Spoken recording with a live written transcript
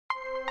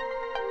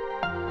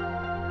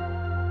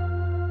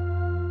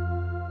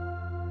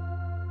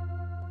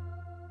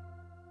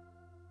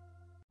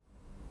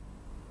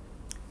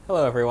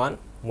Hello everyone,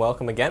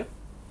 welcome again.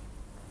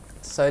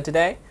 So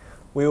today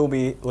we will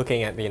be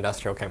looking at the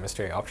industrial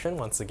chemistry option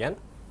once again.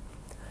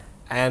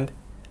 And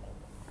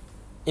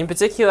in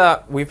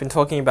particular, we've been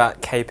talking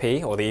about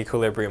Kp, or the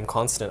equilibrium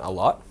constant, a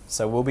lot.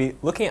 So we'll be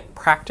looking at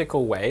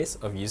practical ways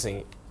of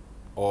using,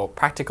 or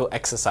practical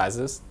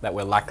exercises that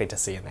we're likely to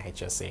see in the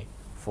HSC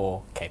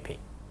for Kp.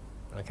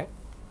 Okay?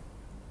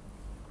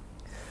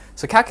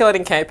 So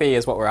calculating Kp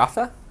is what we're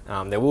after.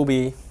 There will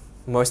be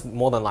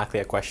more than likely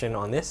a question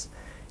on this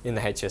in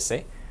the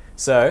HSC.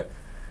 So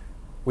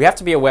we have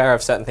to be aware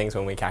of certain things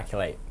when we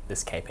calculate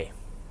this Kp.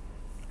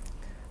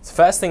 So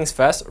first things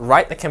first,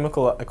 write the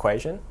chemical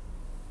equation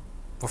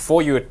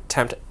before you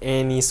attempt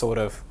any sort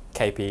of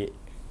Kp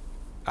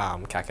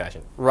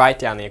calculation. Write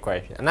down the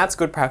equation. And that's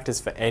good practice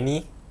for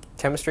any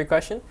chemistry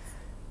question.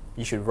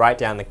 You should write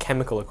down the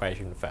chemical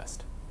equation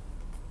first.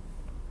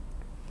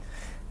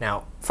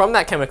 Now, from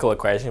that chemical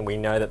equation, we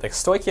know that the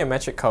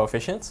stoichiometric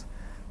coefficients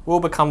will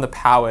become the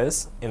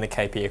powers in the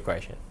Kp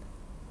equation.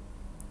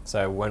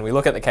 So when we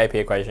look at the Kp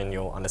equation,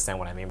 you'll understand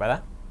what I mean by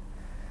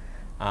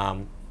that.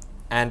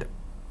 And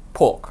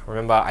pork.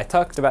 Remember, I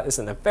talked about this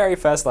in the very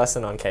first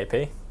lesson on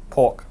Kp.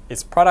 Pork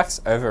is products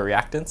over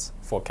reactants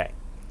for K.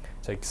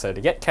 So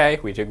to get K,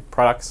 we do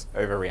products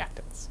over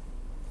reactants.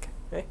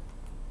 Okay.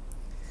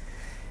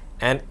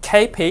 And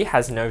Kp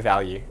has no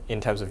value in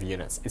terms of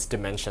units. It's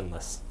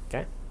dimensionless.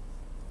 Okay.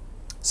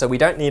 So we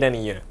don't need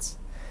any units.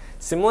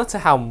 Similar to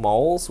how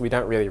moles, we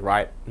don't really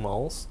write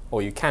moles,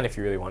 or you can if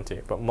you really want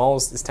to, but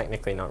moles is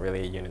technically not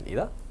really a unit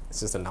either. It's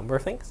just a number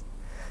of things.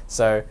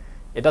 So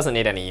it doesn't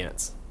need any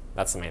units.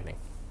 That's the main thing.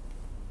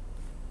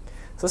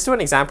 So let's do an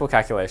example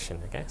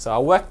calculation. Okay, so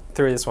I'll work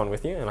through this one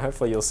with you, and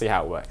hopefully you'll see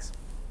how it works.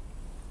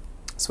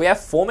 So we have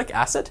formic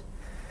acid,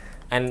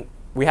 and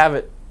we have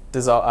it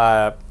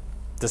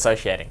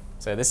dissociating.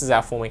 So this is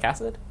our formic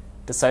acid.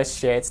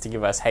 Dissociates to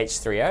give us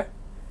H3O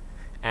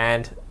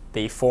and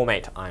the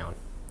formate ion.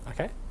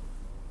 Okay.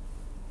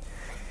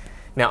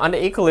 Now, under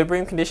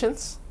equilibrium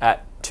conditions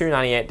at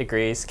 298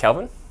 degrees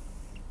Kelvin,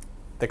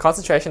 the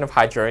concentration of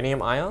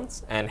hydronium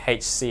ions and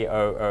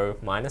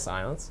HCOO minus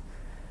ions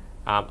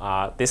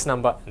are this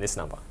number and this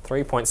number,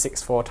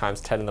 3.64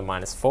 times 10 to the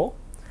minus 4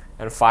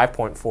 and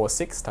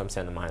 5.46 times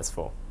 10 to the minus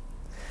 4.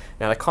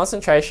 Now, the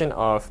concentration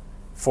of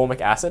formic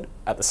acid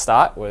at the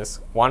start was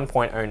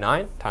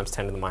 1.09 times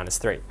 10 to the minus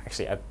 3.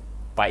 Actually,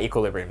 by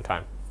equilibrium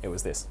time, it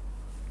was this.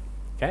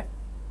 Okay?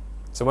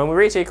 So when we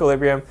reach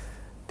equilibrium,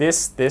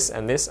 this,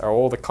 and this are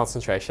all the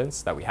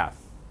concentrations that we have.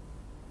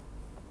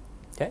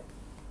 Okay?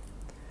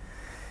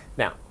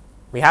 Now,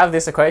 we have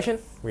this equation.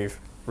 We've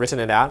written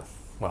it out.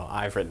 Well,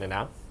 I've written it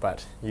out,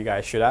 but you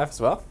guys should have as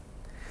well.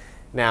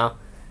 Now,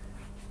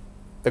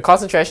 the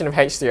concentration of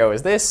H3O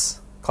is this,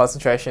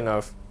 concentration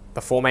of the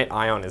formate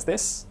ion is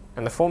this,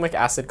 and the formic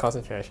acid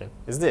concentration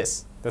is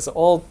this. This is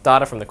all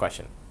data from the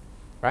question,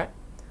 right?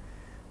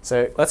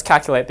 So let's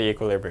calculate the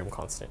equilibrium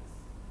constant.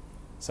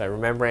 So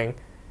remembering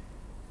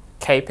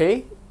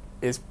Kp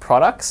is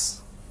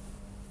products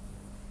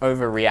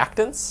over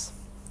reactants,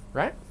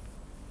 right?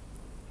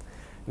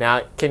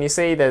 Now, can you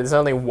see there's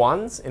only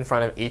ones in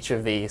front of each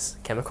of these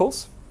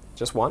chemicals?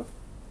 Just one.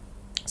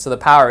 So the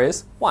power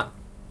is 1.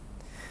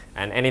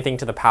 And anything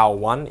to the power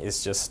 1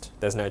 is just,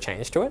 there's no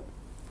change to it.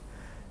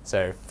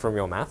 So from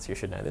your maths, you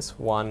should know this.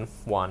 1,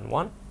 1,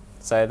 1.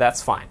 So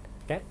that's fine,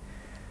 okay?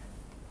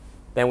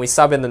 Then we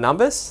sub in the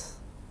numbers,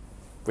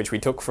 which we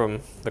took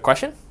from the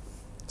question.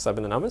 Sub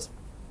in the numbers.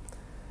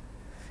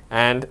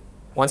 And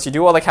once you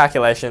do all the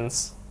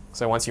calculations,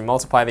 so once you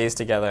multiply these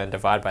together and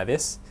divide by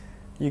this,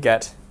 you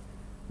get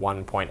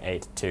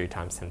 1.82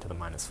 times 10 to the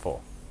minus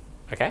 4.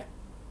 Okay?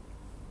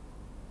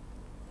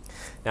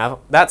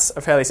 Now, that's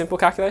a fairly simple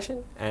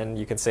calculation, and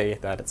you can see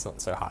that it's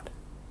not so hard.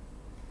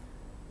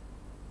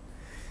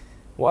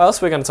 What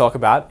else we're going to talk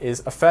about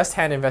is a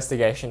first-hand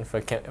investigation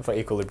for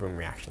equilibrium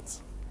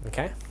reactions.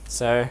 Okay?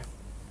 So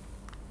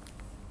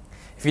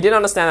if you didn't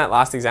understand that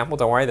last example,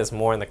 don't worry, there's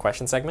more in the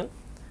question segment.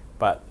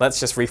 But let's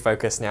just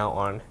refocus now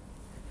on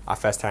our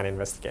first-hand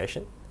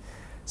investigation.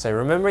 So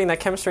remembering that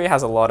chemistry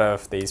has a lot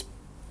of these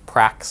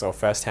pracs, or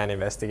first-hand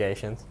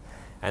investigations.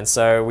 And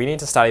so we need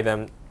to study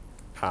them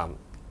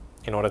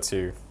in order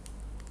to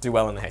do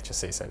well in the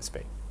HSC, so to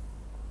speak.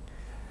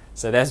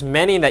 So there's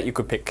many that you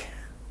could pick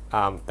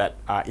that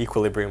are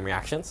equilibrium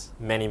reactions.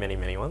 Many, many,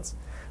 many ones.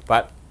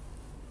 But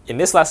in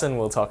this lesson,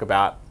 we'll talk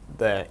about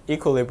the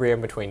equilibrium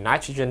between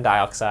nitrogen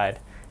dioxide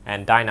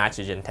and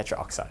dinitrogen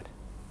tetraoxide.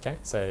 Okay,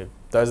 so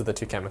those are the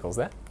two chemicals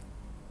there.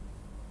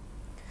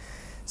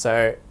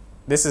 So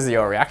this is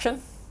your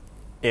reaction.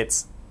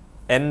 It's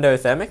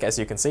endothermic, as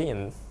you can see,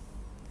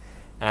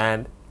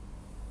 and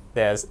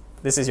this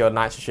is your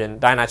dinitrogen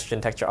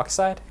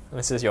tetraoxide, and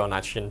this is your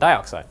nitrogen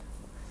dioxide.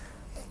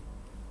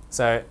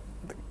 So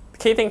the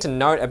key thing to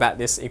note about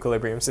this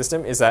equilibrium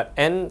system is that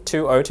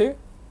N2O2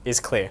 is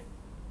clear,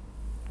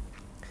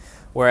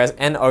 whereas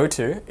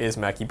NO2 is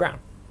murky brown.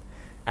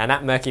 And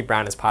that murky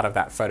brown is part of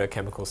that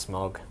photochemical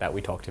smog that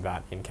we talked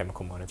about in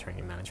chemical monitoring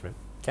and management.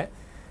 Okay,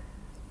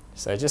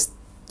 so just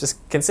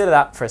consider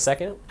that for a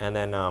second, and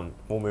then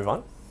we'll move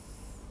on.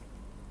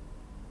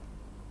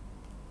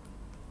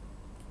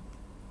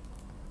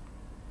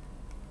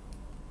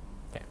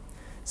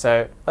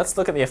 So let's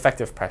look at the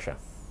effective pressure.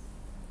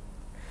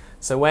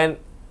 So when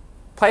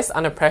placed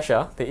under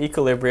pressure, the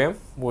equilibrium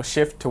will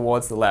shift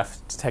towards the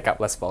left to take up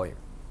less volume.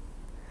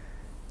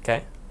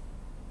 Okay?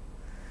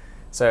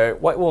 So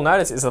what we'll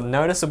notice is a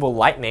noticeable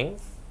lightening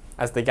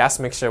as the gas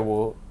mixture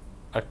will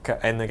occur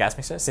in the gas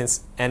mixture,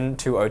 since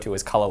N2O2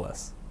 is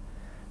colorless.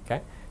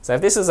 Okay? So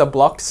if this is a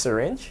blocked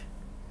syringe,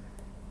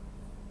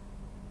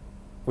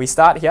 we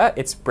start here,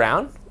 it's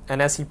brown,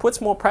 and as he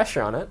puts more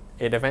pressure on it,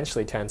 it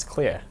eventually turns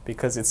clear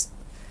because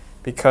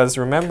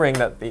remembering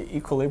that the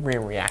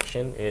equilibrium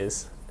reaction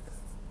is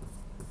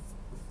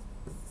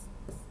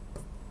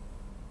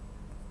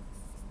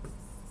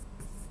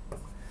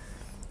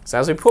so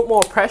as we put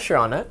more pressure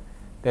on it,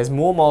 there's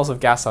more moles of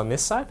gas on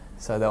this side,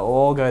 so they'll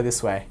all go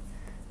this way,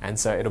 and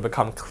so it'll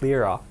become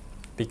clearer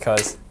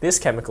because this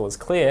chemical is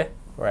clear,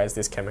 whereas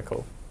this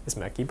chemical is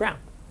murky brown.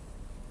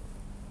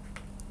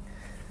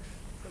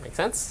 That makes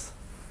sense?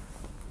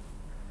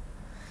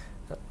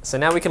 So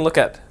now we can look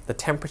at the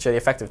temperature, the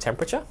effective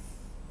temperature.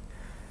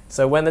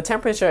 So when the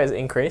temperature is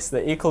increased,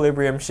 the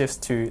equilibrium shifts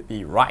to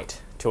the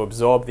right to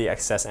absorb the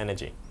excess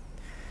energy.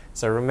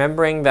 So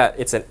remembering that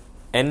it's an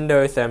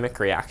endothermic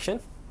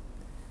reaction,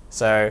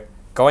 so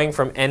going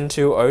from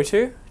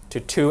N2O2 to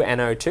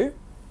 2NO2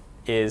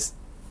 is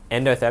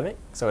endothermic,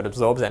 so it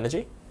absorbs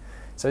energy.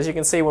 So as you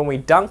can see when we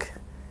dunk,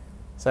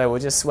 so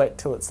we'll just wait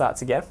till it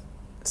starts again.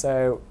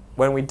 So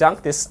when we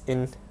dunk this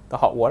in the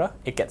hot water,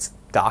 it gets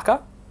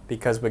darker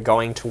because we're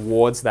going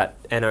towards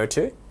that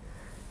NO2.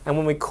 And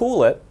when we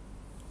cool it,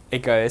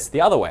 it goes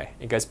the other way.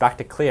 It goes back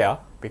to clear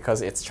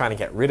because it's trying to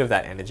get rid of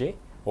that energy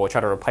or try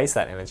to replace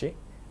that energy,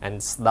 and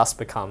thus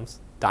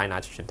becomes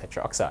dinitrogen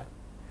tetroxide.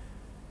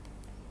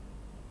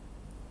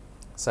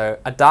 So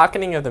a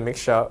darkening of the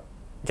mixture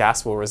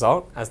gas will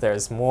result as there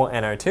is more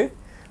NO2,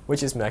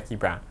 which is murky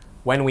brown,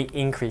 when we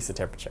increase the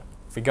temperature.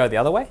 If we go the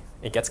other way,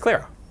 it gets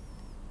clearer.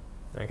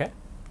 Okay?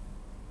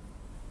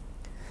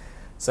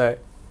 So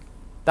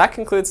that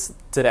concludes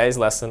today's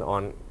lesson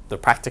on the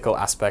practical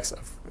aspects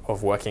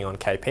of working on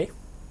KP.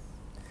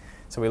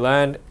 So we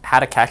learned how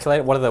to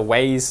calculate it, what are the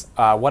ways,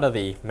 what are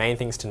the main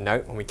things to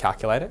note when we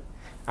calculate it,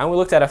 and we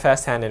looked at a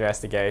first-hand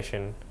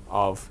investigation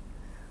of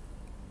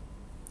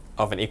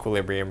an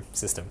equilibrium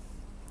system.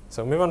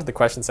 So we'll move on to the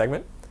question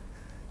segment.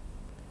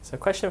 So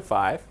question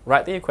 5,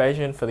 write the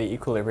equation for the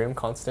equilibrium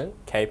constant,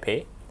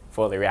 Kp,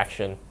 for the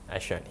reaction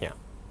as shown here.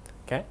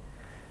 Okay?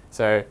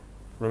 So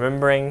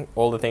remembering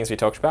all the things we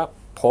talked about,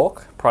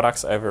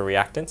 products over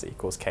reactants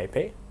equals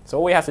Kp. So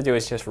all we have to do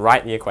is just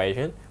write the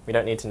equation. We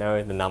don't need to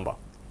know the number.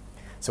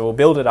 So we'll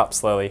build it up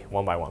slowly,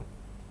 one by one.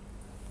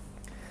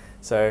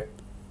 So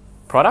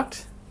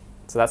product,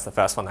 so that's the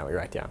first one that we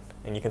write down.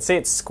 And you can see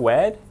it's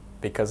squared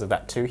because of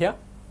that 2 here.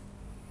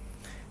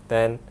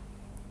 Then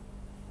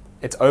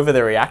it's over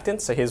the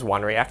reactant, so here's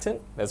one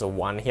reactant. There's a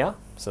 1 here,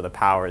 so the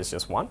power is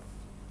just 1.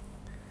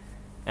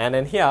 And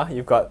then here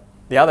you've got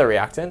the other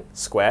reactant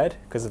squared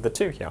because of the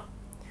 2 here.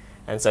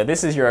 And so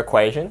this is your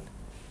equation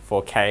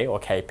for K or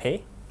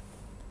Kp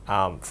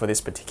for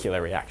this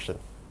particular reaction.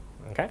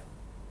 Okay?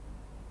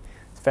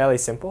 It's fairly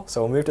simple,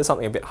 so we'll move to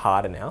something a bit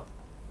harder now.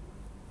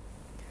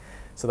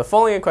 So the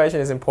following equation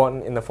is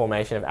important in the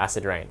formation of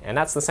acid rain, and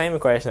that's the same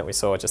equation that we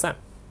saw just then.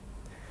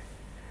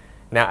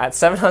 Now at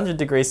 700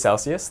 degrees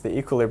Celsius, the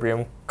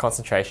equilibrium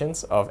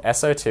concentrations of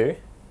SO2,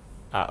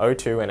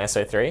 O2 and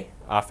SO3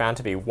 are found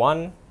to be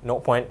 1,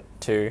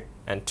 0.2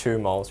 and 2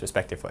 moles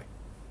respectively.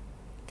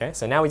 Okay,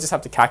 so now we just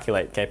have to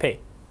calculate Kp.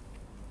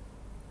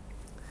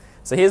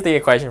 So here's the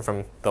equation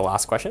from the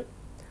last question.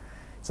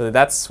 So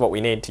that's what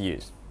we need to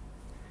use.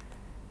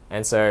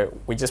 And so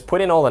we just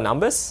put in all the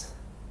numbers,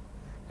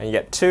 and you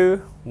get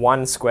 2,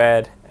 1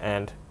 squared,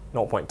 and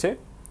 0.2.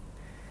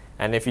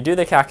 And if you do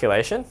the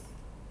calculation,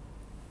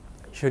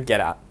 you should get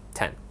out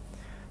 10.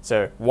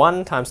 So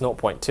 1 times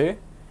 0.2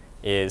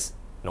 is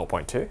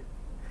 0.2,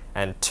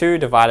 and 2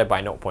 divided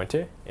by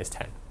 0.2 is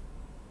 10.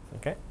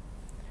 Okay?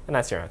 And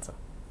that's your answer.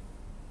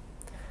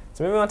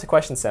 So moving on to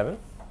question 7.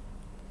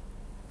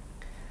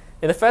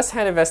 In the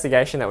first-hand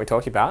investigation that we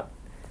talked about,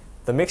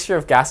 the mixture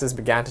of gases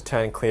began to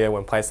turn clear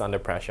when placed under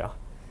pressure.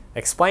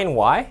 Explain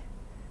why,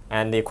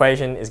 and the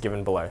equation is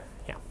given below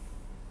here.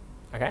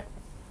 Okay?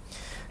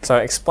 So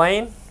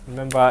explain,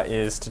 remember,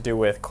 is to do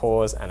with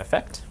cause and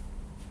effect.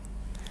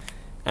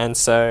 And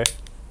so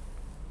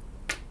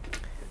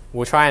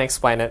we'll try and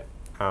explain it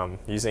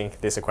using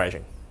this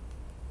equation.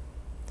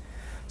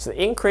 So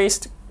the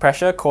increased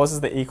pressure causes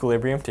the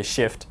equilibrium to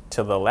shift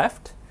to the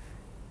left,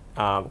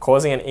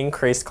 causing an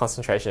increased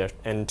concentration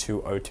of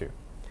N2O2.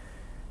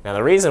 Now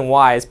the reason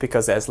why is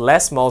because there's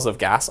less moles of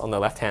gas on the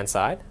left-hand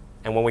side,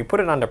 and when we put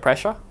it under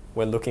pressure,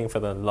 we're looking for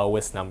the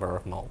lowest number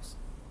of moles.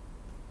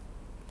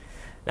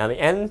 Now the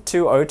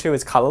N2O2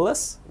 is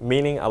colorless,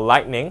 meaning a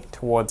lightening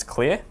towards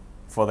clear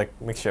for the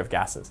mixture of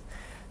gases.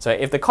 So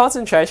if the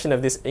concentration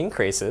of this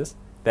increases,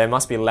 there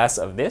must be less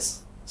of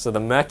this, so the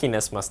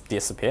murkiness must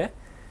disappear,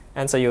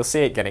 and so you'll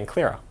see it getting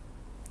clearer.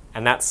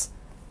 And that's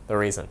the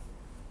reason.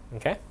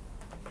 Okay?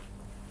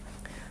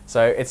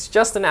 So it's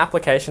just an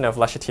application of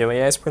Le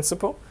Chatelier's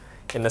principle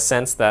in the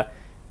sense that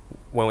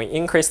when we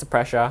increase the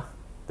pressure,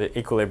 the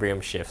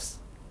equilibrium shifts.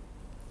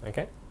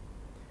 Okay?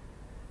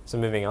 So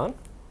moving on.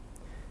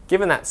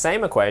 Given that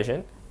same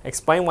equation,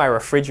 explain why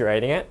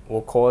refrigerating it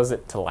will cause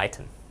it to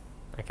lighten.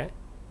 Okay?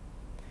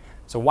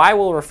 So why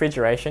will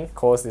refrigeration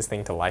cause this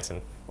thing to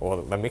lighten,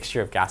 or the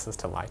mixture of gases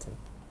to lighten?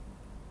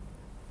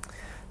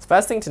 The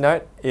first thing to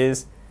note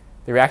is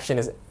the reaction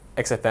is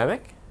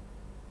exothermic.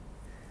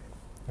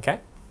 Okay?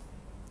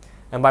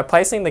 And by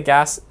placing the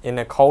gas in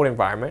a cold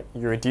environment,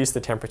 you reduce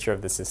the temperature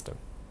of the system.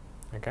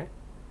 Okay?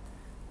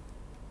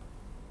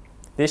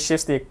 This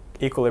shifts the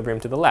equilibrium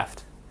to the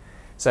left.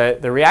 So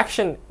the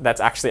reaction that's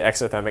actually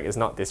exothermic is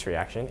not this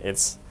reaction,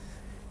 it's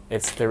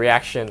the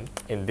reaction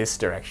in this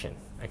direction.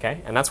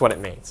 Okay? And that's what it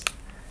means.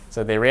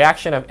 So the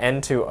reaction of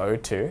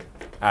N2O2,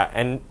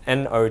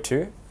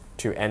 NO2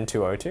 to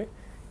N2O2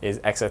 is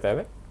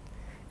exothermic.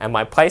 And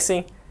by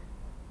placing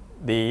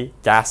the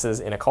gases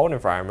in a cold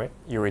environment,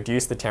 you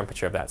reduce the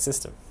temperature of that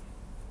system.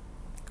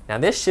 Now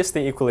this shifts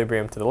the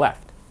equilibrium to the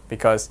left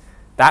because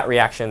that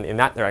reaction in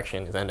that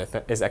direction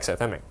is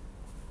exothermic.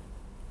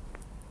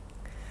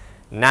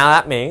 Now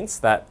that means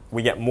that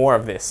we get more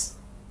of this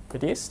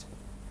produced.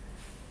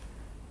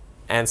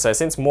 And so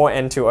since more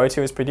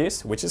N2O2 is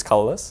produced, which is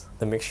colorless,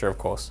 the mixture, of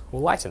course,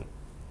 will lighten.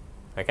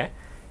 Okay?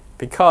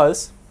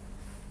 Because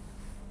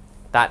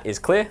that is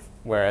clear,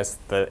 whereas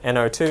the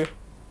NO2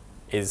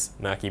 is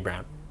murky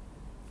brown.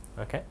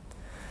 Okay?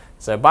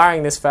 So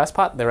barring this first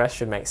part, the rest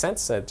should make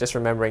sense. So just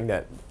remembering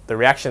that the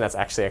reaction that's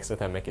actually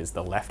exothermic is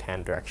the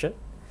left-hand direction.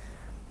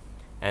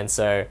 And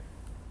so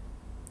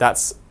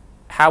that's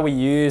how we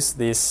use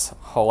this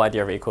whole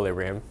idea of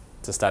equilibrium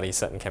to study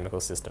certain chemical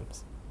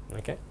systems.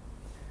 Okay?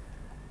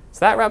 So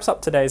that wraps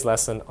up today's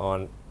lesson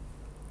on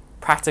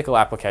practical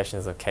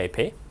applications of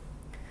Kp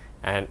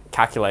and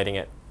calculating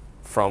it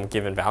from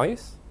given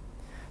values.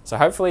 So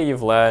hopefully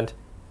you've learned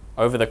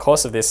over the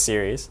course of this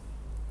series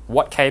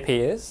what Kp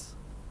is,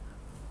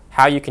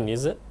 how you can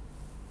use it,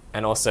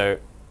 and also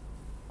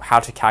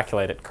how to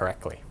calculate it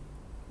correctly.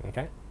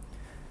 Okay?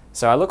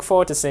 So I look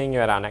forward to seeing you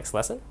at our next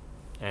lesson,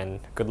 and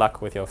good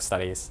luck with your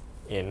studies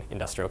in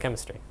industrial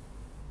chemistry.